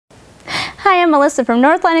Hi, I'm Melissa from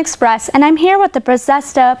Northline Express, and I'm here with the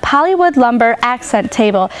Breezesta Patio Lumber Accent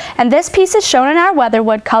Table. And this piece is shown in our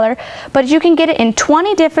Weatherwood color, but you can get it in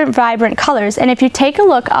 20 different vibrant colors. And if you take a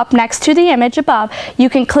look up next to the image above, you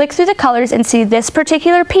can click through the colors and see this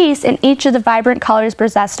particular piece in each of the vibrant colors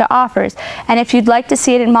Breezesta offers. And if you'd like to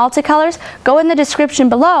see it in multicolors, go in the description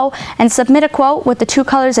below and submit a quote with the 2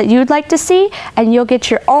 colors that you'd like to see, and you'll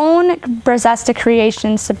get your own Breezesta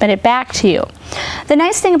creation submitted back to you. The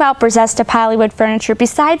nice thing about Breezesta Patio Furniture,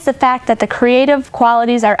 besides the fact that the creative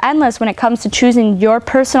qualities are endless when it comes to choosing your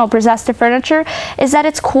personal Breezesta furniture, is that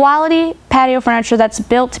it's quality patio furniture that's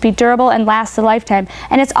built to be durable and last a lifetime.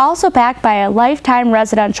 And it's also backed by a lifetime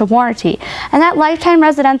residential warranty. And that lifetime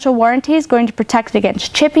residential warranty is going to protect it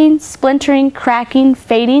against chipping, splintering, cracking,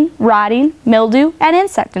 fading, rotting, mildew, and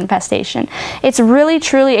insect infestation. It's really,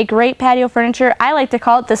 truly a great patio furniture. I like to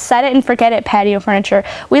call it the set it and forget it patio furniture.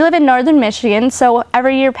 We live in northern Michigan, so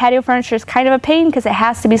every year patio furniture is kind of a pain because it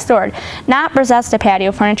has to be stored. Not Breezesta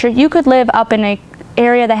patio furniture. You could live up in an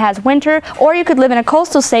area that has winter, or you could live in a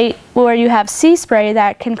coastal state where you have sea spray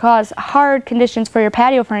that can cause hard conditions for your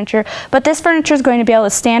patio furniture, but this furniture is going to be able to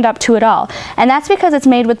stand up to it all. And that's because it's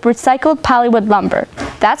made with recycled polywood lumber.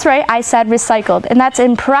 That's right, I said recycled, and that's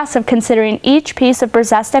impressive considering each piece of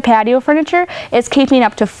Breezesta patio furniture is keeping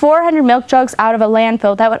up to 400 milk jugs out of a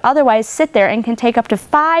landfill that would otherwise sit there and can take up to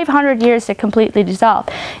 500 years to completely dissolve.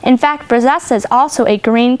 In fact, Breezesta is also a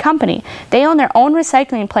green company. They own their own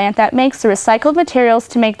recycling plant that makes the recycled materials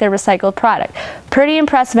to make their recycled product. Pretty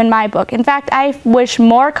impressive in my book. In fact, I wish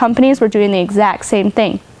more companies were doing the exact same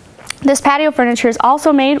thing. This patio furniture is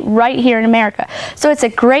also made right here in America, so it's a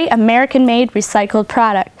great American-made recycled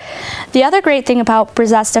product. The other great thing about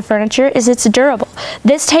Breezesta furniture is it's durable.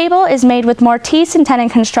 This table is made with mortise and tenon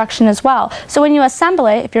construction as well, so when you assemble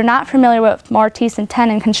it, if you're not familiar with mortise and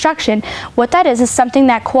tenon construction, what that is something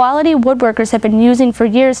that quality woodworkers have been using for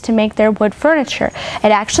years to make their wood furniture.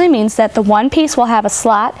 It actually means that the one piece will have a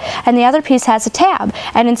slot and the other piece has a tab,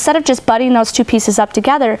 and instead of just butting those 2 pieces up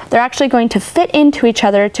together, they're actually going to fit into each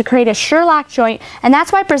other to create a Sherlock joint, and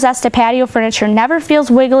that's why Breezesta patio furniture never feels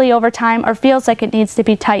wiggly over time or feels like it needs to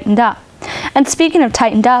be tightened up. And speaking of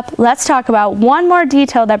tightened up, let's talk about one more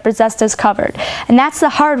detail that Breezesta's covered, and that's the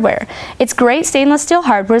hardware. It's great stainless steel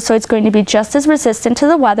hardware, so it's going to be just as resistant to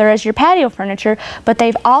the weather as your patio furniture, but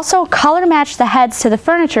they've also color matched the heads to the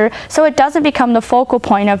furniture so it doesn't become the focal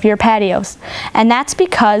point of your patios. And that's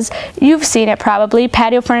because, you've seen it probably,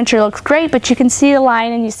 patio furniture looks great, but you can see the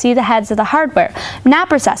line and you see the heads of the hardware. Not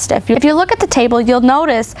Breezesta. If you look at the table, you'll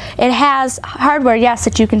notice it has hardware, yes,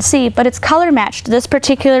 that you can see, but it's color matched. This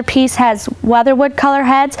particular piece has Weatherwood color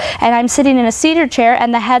heads, and I'm sitting in a cedar chair,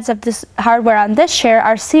 and the heads of this hardware on this chair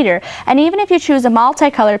are cedar. And even if you choose a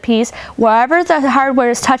multicolor piece, wherever the hardware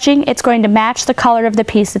is touching, it's going to match the color of the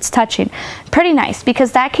piece it's touching. Pretty nice,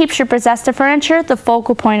 because that keeps your Breezesta furniture the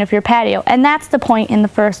focal point of your patio, and that's the point in the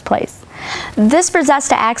first place. This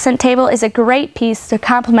Breezesta Accent Table is a great piece to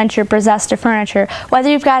complement your Breezesta furniture. Whether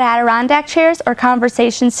you've got Adirondack chairs or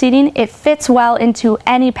conversation seating, it fits well into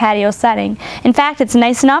any patio setting. In fact, it's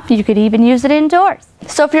nice enough you could even use it indoors.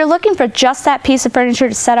 So if you're looking for just that piece of furniture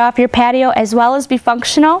to set off your patio as well as be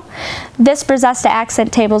functional, this Breezesta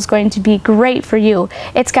Accent Table is going to be great for you.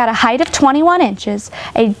 It's got a height of 21 inches,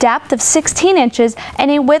 a depth of 16 inches,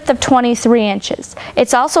 and a width of 23 inches.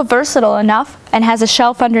 It's also versatile enough and has a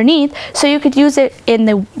shelf underneath, so you could use it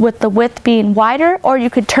with the width being wider, or you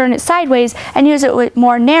could turn it sideways and use it with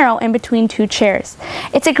more narrow in between 2 chairs.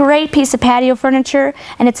 It's a great piece of patio furniture,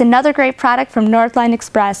 and it's another great product from Northline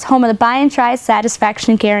Express, home of the buy and try satisfaction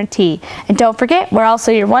guarantee. And don't forget, we're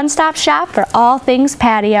also your one-stop shop for all things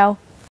patio.